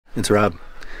It's Rob.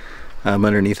 I'm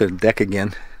underneath the deck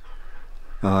again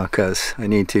because I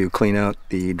need to clean out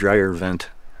the dryer vent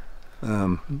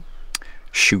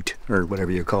chute, or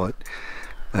whatever you call it.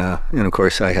 And of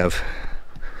course I have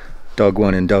dog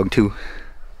 1 and dog 2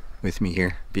 with me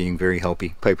here, being very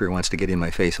helpy. Piper wants to get in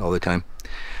my face all the time.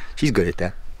 She's good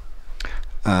at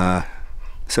that.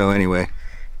 So anyway,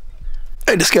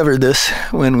 I discovered this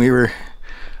when we were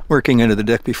working under the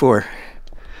deck before.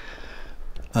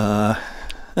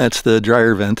 That's the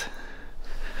dryer vent,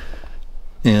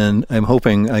 and I'm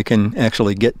hoping I can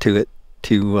actually get to it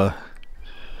to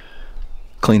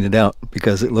clean it out,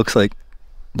 because it looks like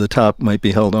the top might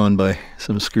be held on by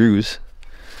some screws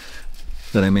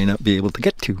that I may not be able to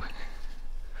get to,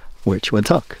 which would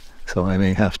suck. So I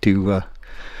may have to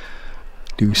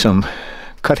do some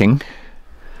cutting,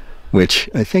 which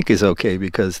I think is okay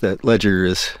because that ledger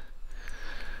is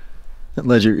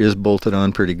bolted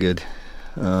on pretty good.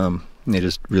 They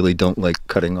just really don't like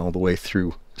cutting all the way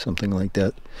through something like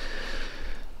that.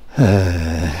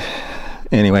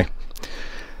 Anyway,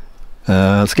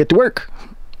 let's get to work.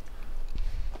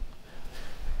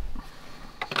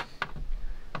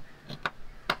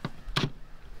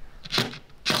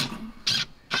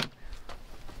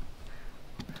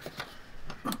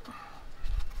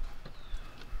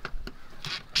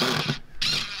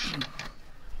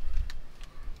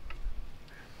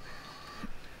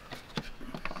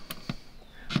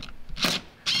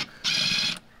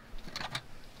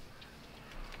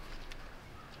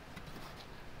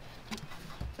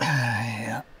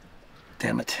 Yeah,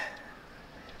 damn it.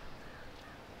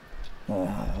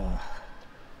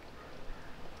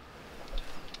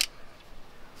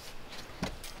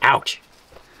 Ouch.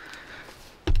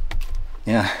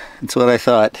 Yeah, that's what I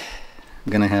thought.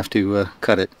 I'm gonna have to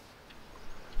cut it.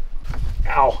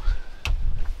 Ow.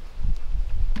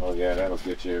 Oh yeah, that'll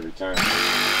get you every time.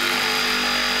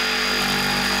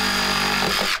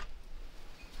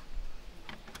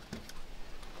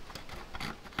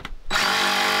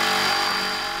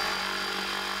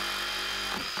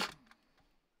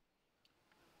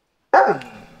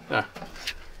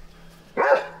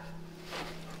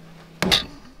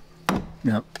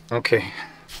 Yep, okay.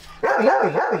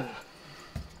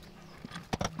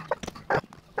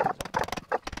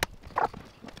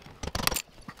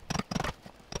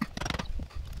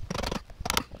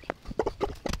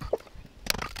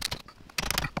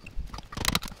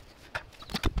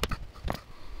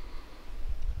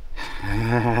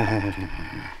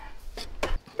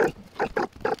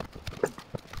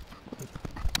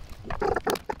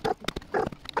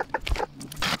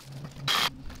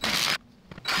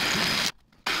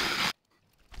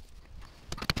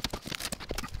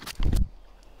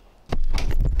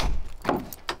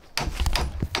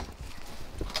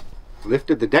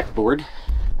 Lifted the deck board.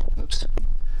 Oops.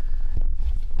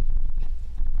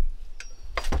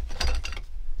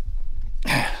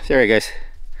 Sorry guys.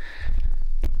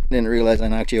 Didn't realize I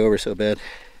knocked you over so bad.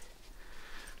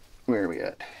 Where are we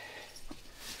at?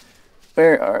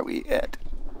 Where are we at?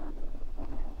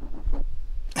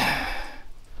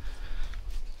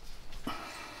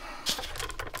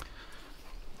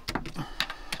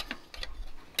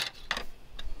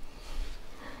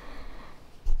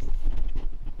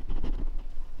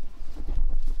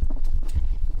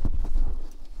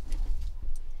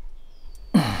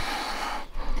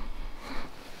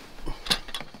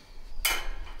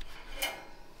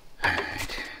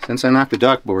 Since I knocked the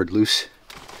deck board loose,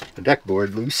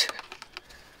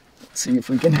 let's see if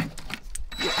we can.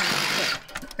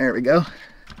 There we go.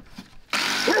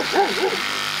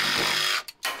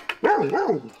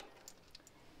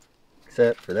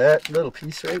 Except for that little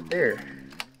piece right there,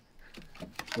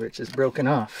 which is broken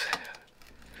off.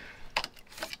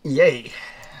 Yay!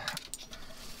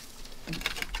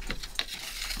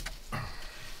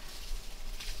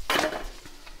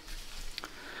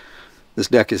 This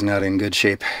deck is not in good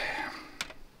shape.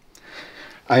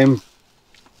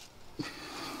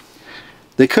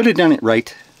 They could have done it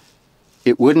right.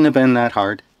 It wouldn't have been that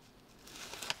hard.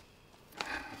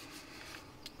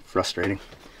 Frustrating.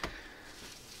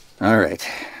 All right,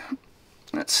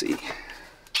 let's see.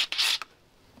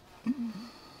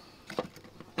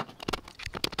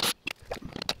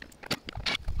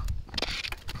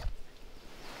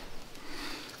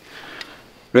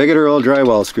 Regular old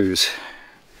drywall screws.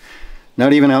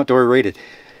 Not even outdoor rated.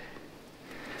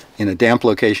 In a damp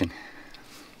location.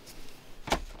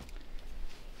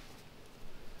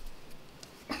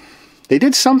 They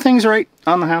did some things right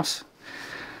on the house.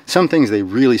 Some things they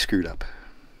really screwed up.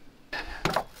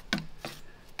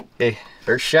 Okay,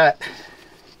 first shot.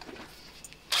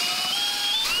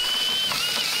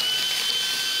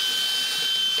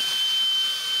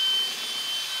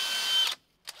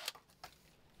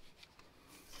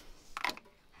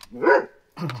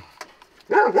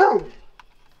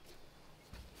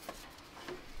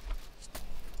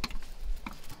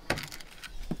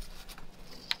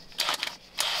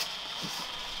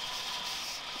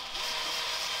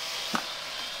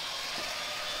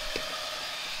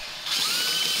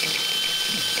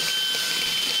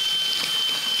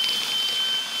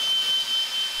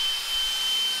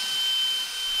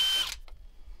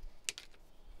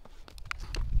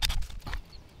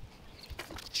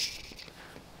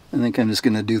 I think I'm just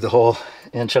going to do the whole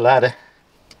enchilada.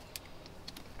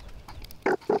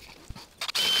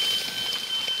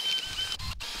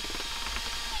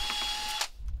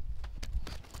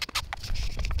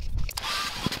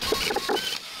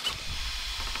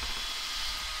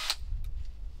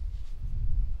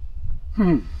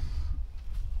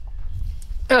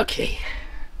 Okay.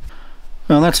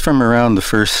 Well, that's from around the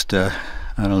first, I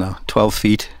don't know, 12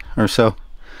 feet or so.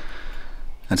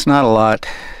 That's not a lot.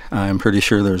 I'm pretty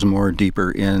sure there's more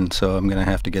deeper in, so I'm going to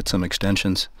have to get some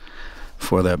extensions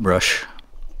for that brush.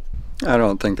 I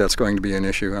don't think that's going to be an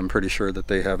issue. I'm pretty sure that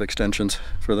they have extensions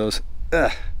for those.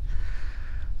 Ugh.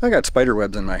 I got spider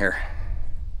webs in my hair.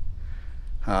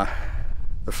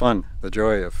 The fun, the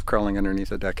joy of crawling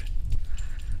underneath a deck.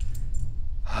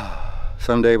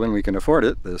 Someday when we can afford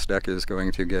it, this deck is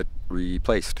going to get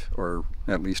replaced, or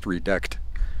at least redecked.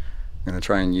 I'm going to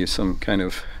try and use some kind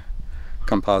of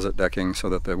composite decking so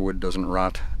that the wood doesn't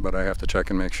rot, but I have to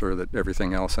check and make sure that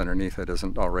everything else underneath it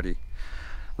isn't already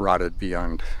rotted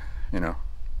beyond, you know.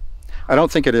 I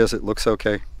don't think it is. It looks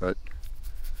okay, but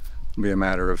it'll be a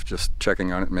matter of just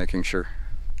checking on it and making sure.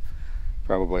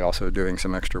 Probably also doing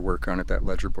some extra work on it. That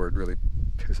ledger board really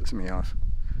pisses me off.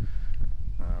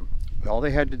 All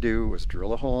they had to do was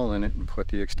drill a hole in it and put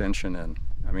the extension in.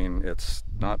 I mean, it's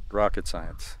not rocket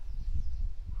science.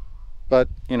 But,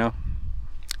 you know,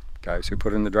 guys who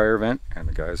put in the dryer vent and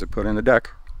the guys that put in the deck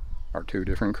are two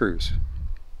different crews.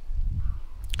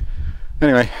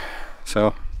 Anyway,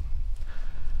 so,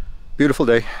 beautiful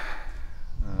day.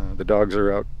 The dogs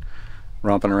are out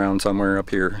romping around somewhere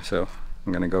up here, so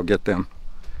I'm going to go get them.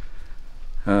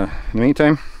 In the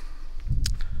meantime,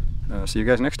 see you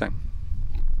guys next time.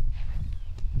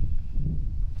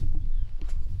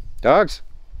 Dogs?